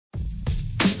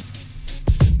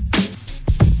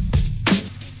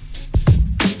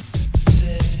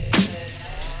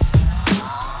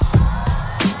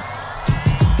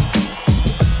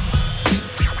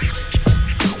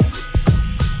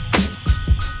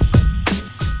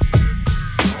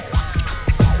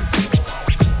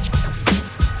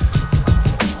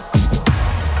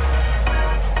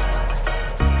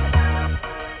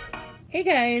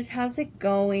guys, how's it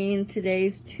going?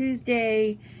 Today's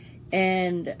Tuesday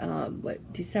and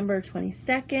December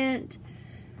 22nd.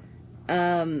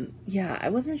 Yeah, I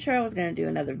wasn't sure I was gonna do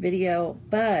another video,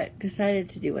 but decided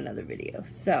to do another video.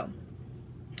 So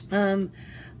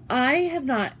I have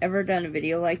not ever done a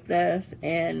video like this,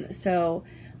 and so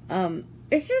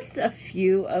it's just a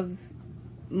few of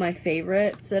my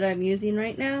favorites that I'm using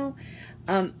right now,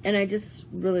 and I just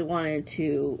really wanted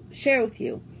to share with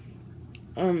you.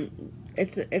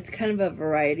 It's kind of a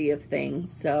variety of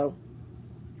things, so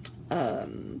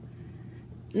none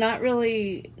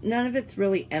of it's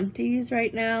really empties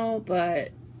right now,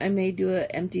 but I may do an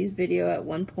empties video at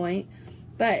one point.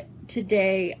 But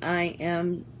today I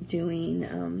am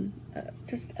doing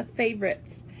just a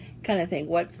favorites kind of thing.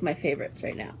 What's my favorites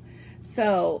right now?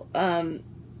 So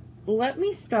let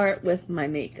me start with my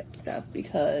makeup stuff,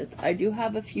 because I do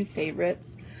have a few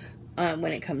favorites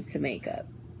when it comes to makeup.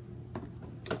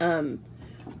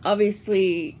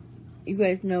 Obviously, you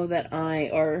guys know that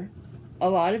or a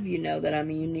lot of you know that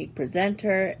I'm a unique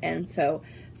presenter, and so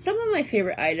some of my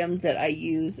favorite items that I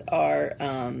use are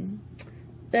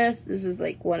this is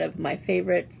like one of my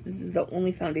favorites. This is the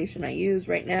only foundation I use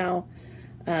right now,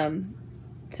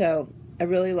 so I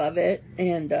really love it,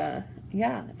 and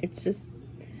yeah,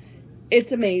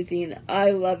 it's amazing.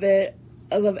 I love it.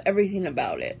 I love everything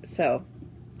about it. So,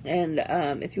 and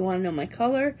if you want to know my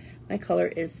color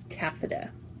is taffeta.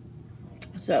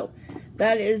 So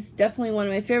that is definitely one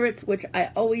of my favorites, which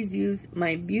I always use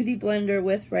my beauty blender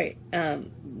with, right?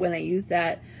 When I use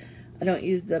that, I don't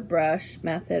use the brush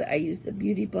method. I use the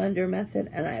beauty blender method,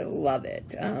 and I love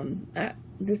it.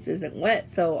 This isn't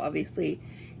wet, so obviously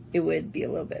it would be a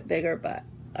little bit bigger, but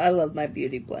I love my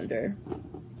beauty blender.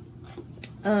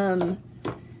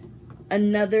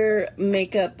 Another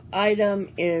makeup item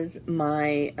is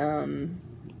my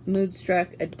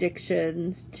Moodstruck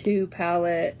Addictions 2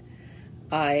 palette.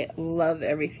 I love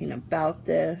everything about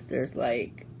this. There's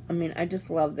like, I mean, I just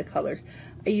love the colors.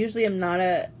 I usually am not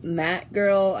a matte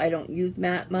girl. I don't use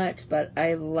matte much, but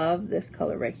I love this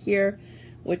color right here,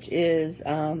 which is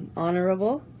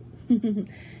Honorable.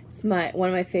 It's one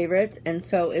of my favorites, and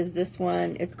so is this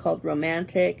one. It's called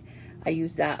Romantic. I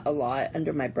use that a lot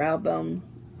under my brow bone.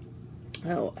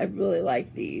 Oh, I really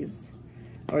like these,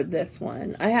 or this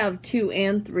one. I have 2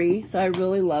 and 3, so I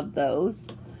really love those.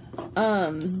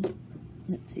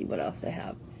 Let's see what else I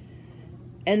have.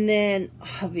 And then,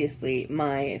 obviously,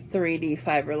 my 3D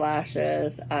fiber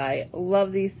lashes. I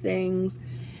love these things.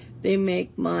 They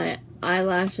make my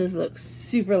eyelashes look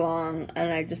super long,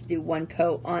 and I just do one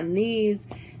coat on these,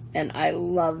 and I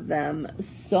love them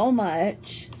so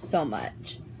much, so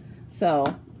much.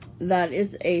 So, that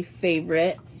is a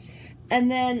favorite.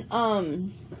 And then,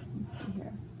 let's see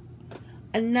here.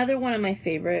 Another one of my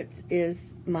favorites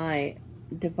is my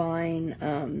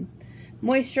Divine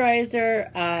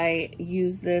moisturizer. I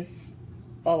use this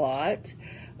a lot.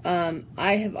 I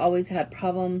have always had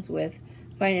problems with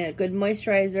finding a good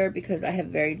moisturizer because I have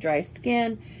very dry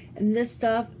skin, and this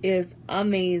stuff is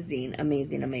amazing,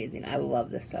 amazing, amazing. I love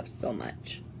this stuff so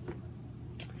much.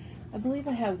 I believe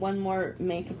I have one more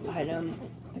makeup item.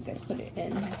 I gotta put it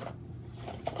in.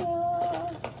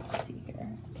 Let's see here.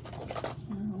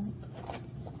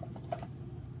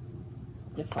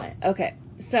 Define. Okay.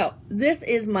 So, this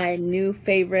is my new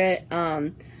favorite,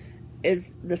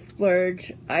 is the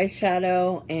Splurge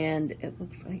eyeshadow, and it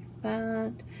looks like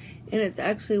that, and it's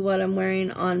actually what I'm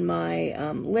wearing on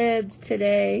my lids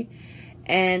today,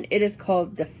 and it is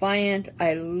called Defiant.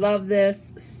 I love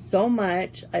this so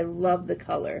much. I love the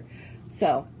color.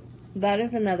 So, that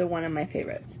is another one of my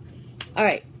favorites.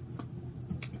 Alright,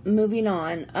 moving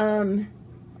on.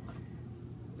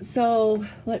 So,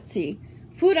 let's see.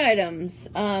 Food items,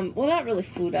 well, not really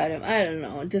food item, I don't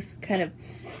know, just kind of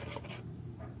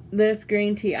this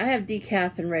green tea. I have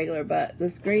decaf and regular, but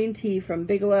this green tea from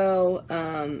Bigelow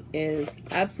is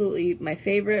absolutely my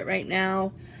favorite right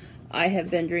now. I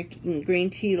have been drinking green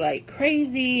tea like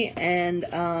crazy, and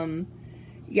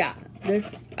yeah,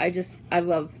 I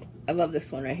love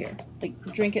this one right here. Like,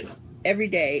 drink it every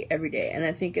day, and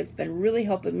I think it's been really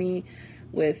helping me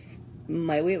with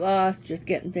my weight loss, just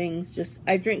getting things,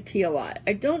 I drink tea a lot.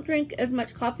 I don't drink as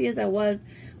much coffee as I was,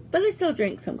 but I still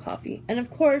drink some coffee. And of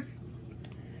course,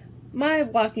 my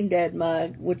Walking Dead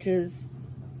mug, which is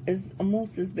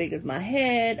almost as big as my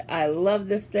head. I love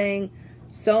this thing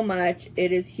so much.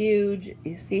 It is huge.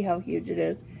 You see how huge it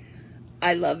is?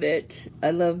 I love it.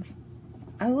 I love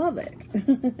it.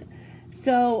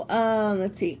 So,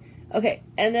 let's see. Okay,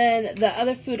 and then the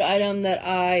other food item that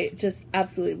I just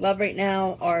absolutely love right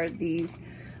now are these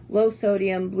low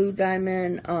sodium Blue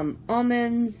Diamond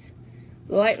almonds.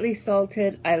 lightly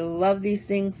salted. I love these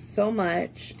things so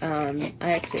much.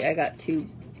 I got 2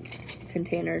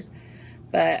 containers,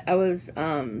 but I was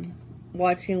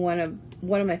watching one of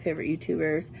my favorite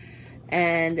YouTubers,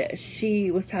 and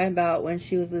she was talking about when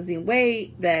she was losing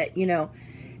weight that, you know,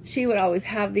 she would always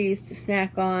have these to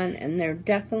snack on, and they're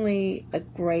definitely a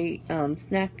great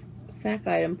snack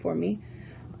item for me.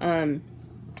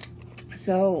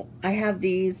 So I have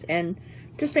these, and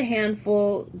just a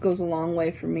handful goes a long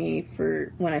way for me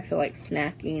for when I feel like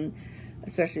snacking,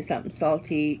 especially something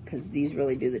salty, because these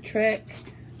really do the trick.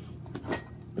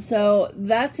 So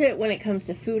that's it when it comes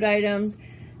to food items.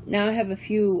 Now I have a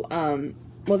few,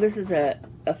 well, this is a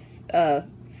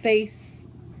face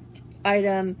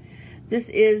item. This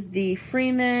is the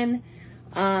Freeman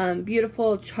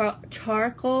Beautiful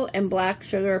Charcoal and Black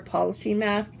Sugar Polishing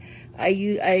Mask.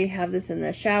 I have this in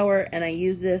the shower, and I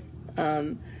use this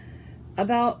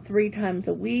about 3 times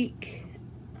a week.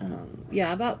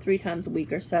 Yeah, about 3 times a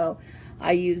week or so.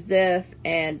 I use this,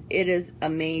 and it is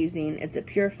amazing. It's a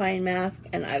purifying mask,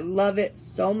 and I love it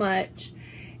so much.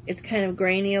 It's kind of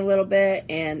grainy a little bit,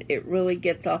 and it really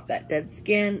gets off that dead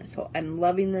skin, so I'm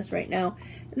loving this right now.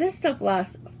 And this stuff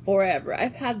lasts forever.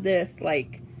 I've had this,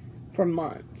 like, for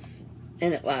months,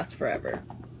 and it lasts forever.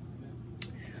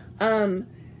 And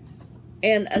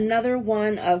another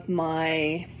one of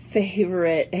my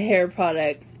favorite hair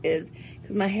products is,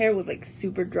 because my hair was like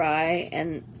super dry,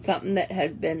 and something that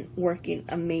has been working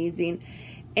amazing,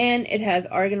 and it has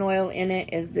argan oil in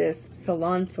it, is this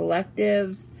Salon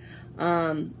Selectives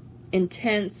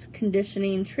Intense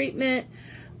Conditioning Treatment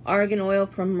Argan Oil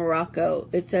from Morocco.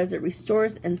 It says it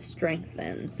restores and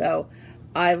strengthens. So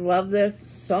I love this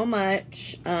so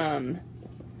much. The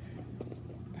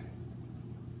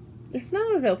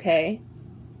smell is okay.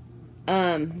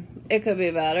 It could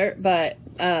be better, but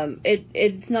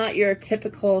it's not your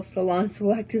typical Salon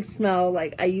Selective smell.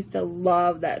 Like, I used to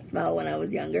love that smell when I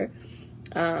was younger.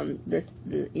 You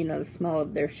know, the smell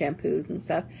of their shampoos and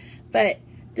stuff. But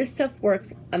this stuff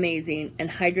works amazing and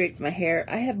hydrates my hair.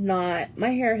 My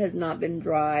hair has not been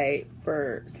dry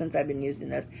since I've been using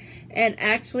this. And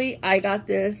actually, I got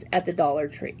this at the Dollar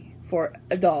Tree for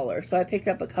 $1. So I picked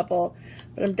up a couple,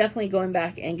 but I'm definitely going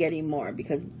back and getting more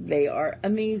because they are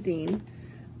amazing.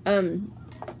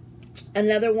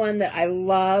 Another one that I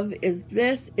love is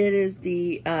this. It is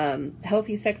the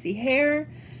Healthy Sexy Hair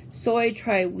Soy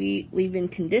Tri-Wheat Leave-In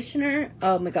Conditioner.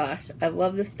 Oh my gosh, I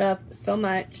love this stuff so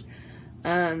much.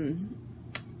 I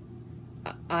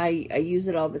use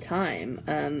it all the time.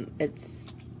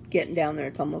 It's getting down there.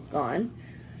 It's almost gone.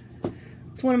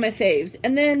 It's one of my faves.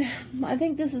 And then I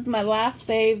think this is my last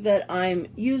fave that I'm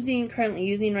currently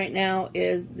using right now,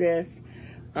 is this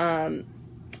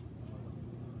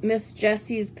Miss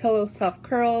Jessie's Pillow Soft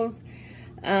Curls.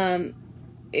 I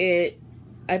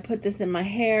put this in my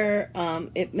hair.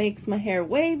 It makes my hair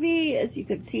wavy. As you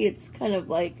can see, it's kind of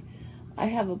like I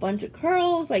have a bunch of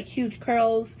curls, like huge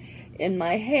curls in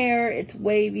my hair. It's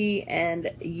wavy,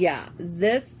 and yeah,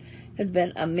 this has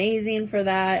been amazing for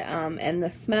that. And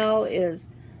the smell is,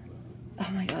 oh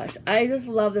my gosh, I just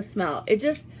love the smell. It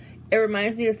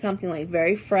reminds me of something like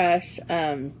very fresh.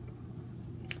 I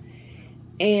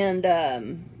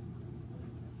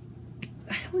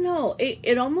don't know,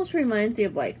 it almost reminds me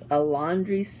of like a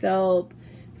laundry soap,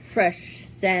 fresh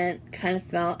scent kind of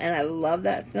smell, and I love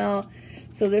that smell.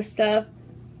 So this stuff,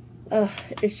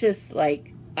 it's just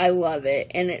like, I love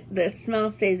it. And the smell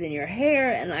stays in your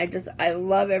hair, and I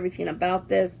love everything about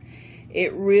this.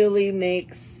 It really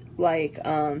makes like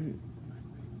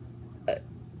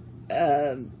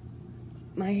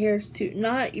my hair's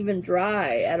not even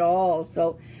dry at all.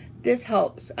 So this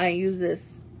helps. I use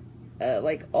this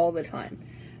like all the time.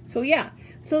 So yeah,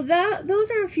 so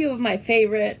those are a few of my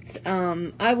favorites.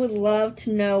 I would love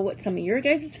to know what some of your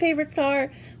guys' favorites are.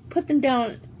 Put them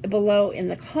down below in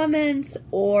the comments,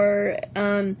 or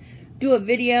do a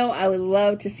video. I would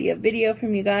love to see a video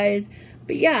from you guys.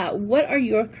 But yeah, what are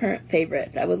your current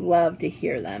favorites? I would love to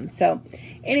hear them. So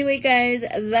anyway, guys,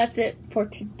 that's it for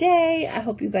today. I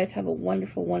hope you guys have a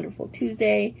wonderful, wonderful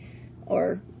Tuesday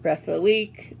or rest of the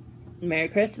week. Merry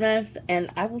Christmas, and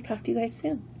I will talk to you guys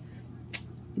soon.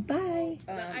 Bye.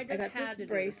 I got this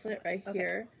bracelet right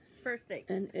here. First thing.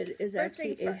 And it is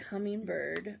actually a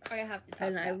hummingbird. I have to talk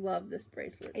and I love this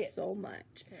bracelet so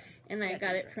much. Yeah. And I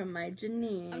got it from my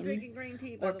Janine. I'm drinking green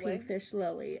tea, by or the way. Pinkfish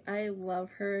Lily. I love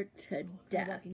her to death.